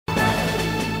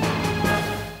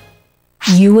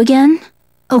You again?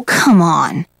 Oh, come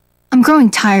on. I'm growing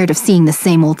tired of seeing the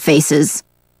same old faces.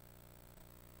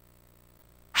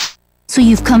 So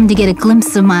you've come to get a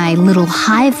glimpse of my little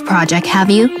HIVE project, have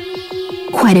you?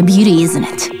 Quite a beauty, isn't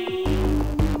it?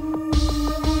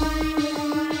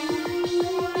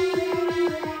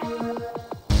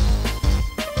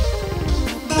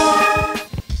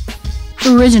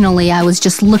 Originally, I was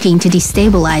just looking to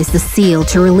destabilize the seal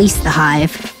to release the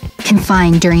HIVE,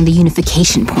 confined during the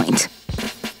unification point.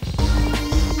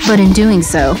 But in doing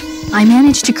so, I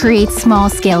managed to create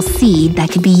small-scale seed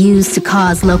that could be used to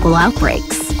cause local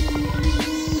outbreaks.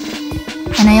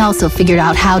 And I also figured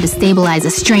out how to stabilize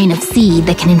a strain of seed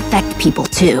that can infect people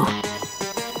too.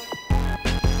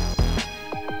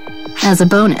 As a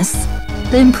bonus,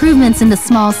 the improvements in the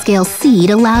small-scale seed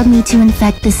allowed me to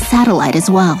infect this satellite as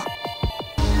well.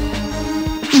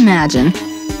 Imagine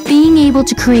being able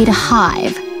to create a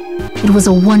HIVE. It was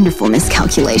a wonderful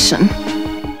miscalculation.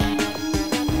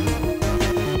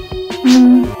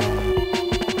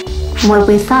 What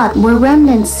we thought were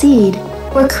remnant seed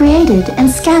were created and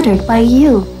scattered by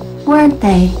you, weren't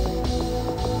they?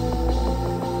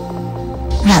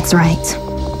 That's right.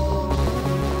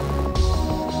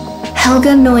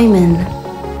 Helga Neumann.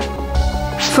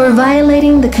 For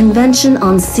violating the Convention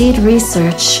on Seed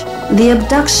Research, the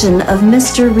abduction of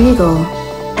Mr. Regal,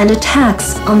 and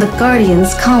attacks on the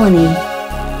Guardian's colony,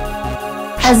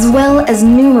 as well as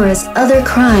numerous other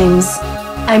crimes,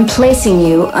 I'm placing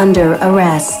you under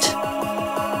arrest.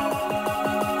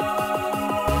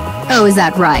 Oh, is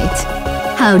that right?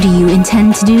 How do you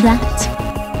intend to do that?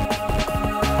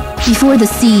 Before the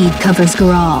seed covers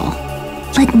Graal,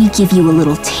 let me give you a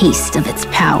little taste of its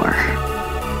power.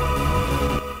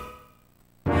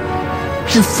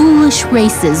 The foolish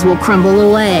races will crumble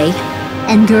away,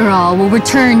 and Graal will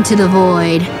return to the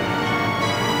void.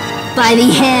 By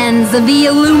the hands of the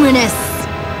Illuminists!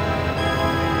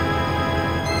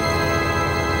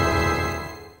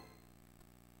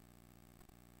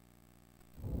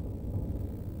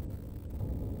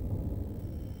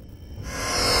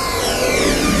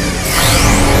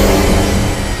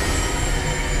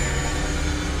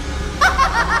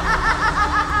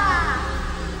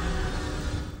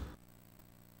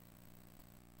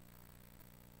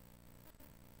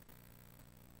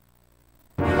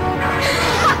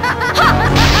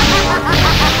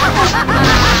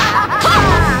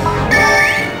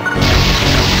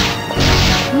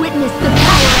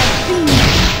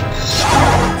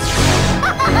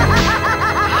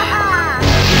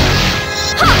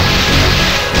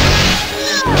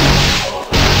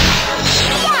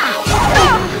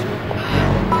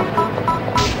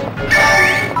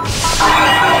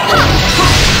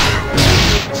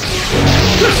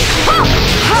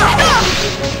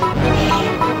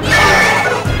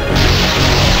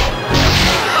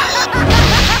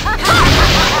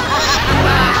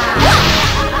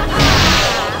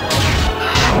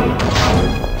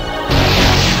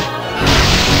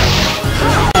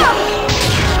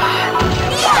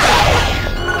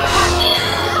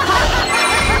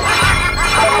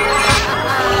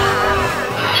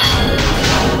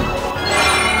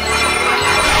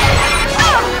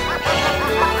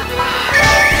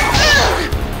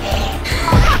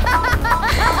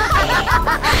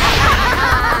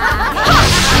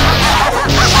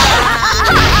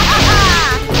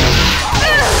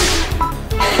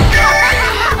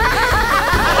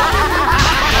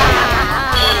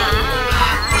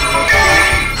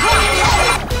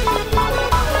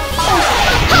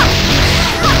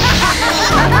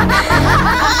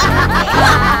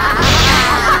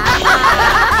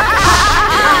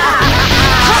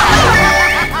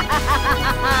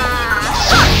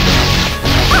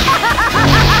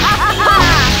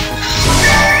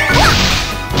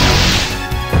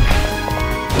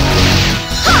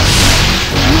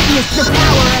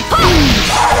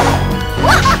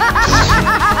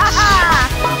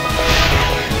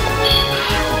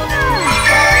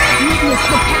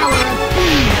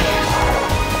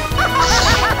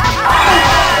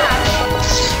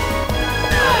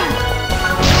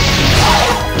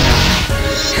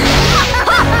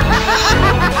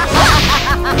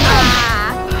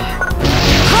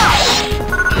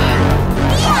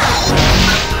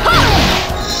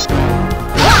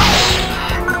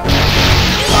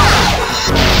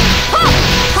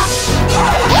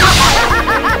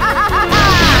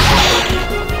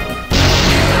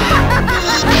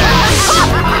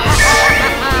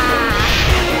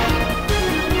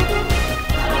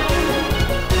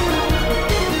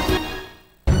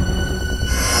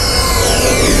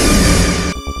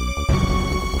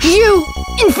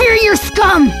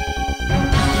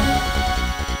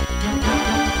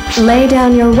 Lay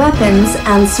down your weapons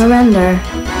and surrender.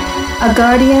 A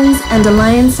Guardians and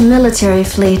Alliance military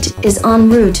fleet is en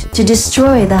route to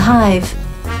destroy the Hive.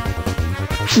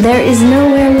 There is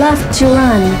nowhere left to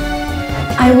run.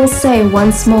 I will say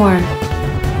once more,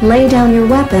 lay down your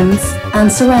weapons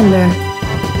and surrender.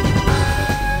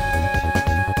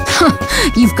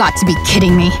 You've got to be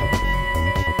kidding me.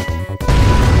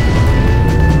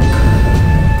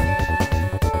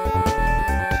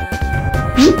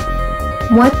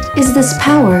 What is this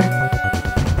power?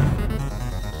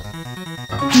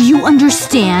 Do you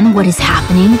understand what is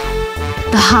happening?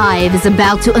 The Hive is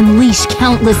about to unleash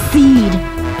countless seed.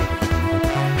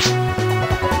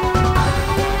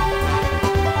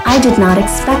 I did not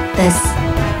expect this.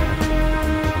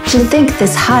 To think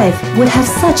this Hive would have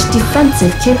such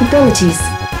defensive capabilities.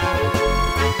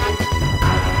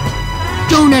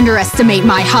 Don't underestimate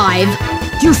my Hive.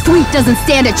 Your fleet doesn't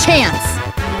stand a chance.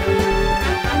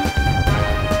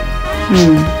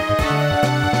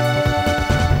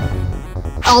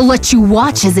 I'll let you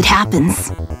watch as it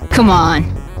happens. Come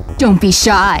on, don't be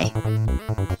shy.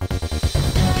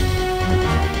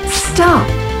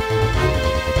 Stop!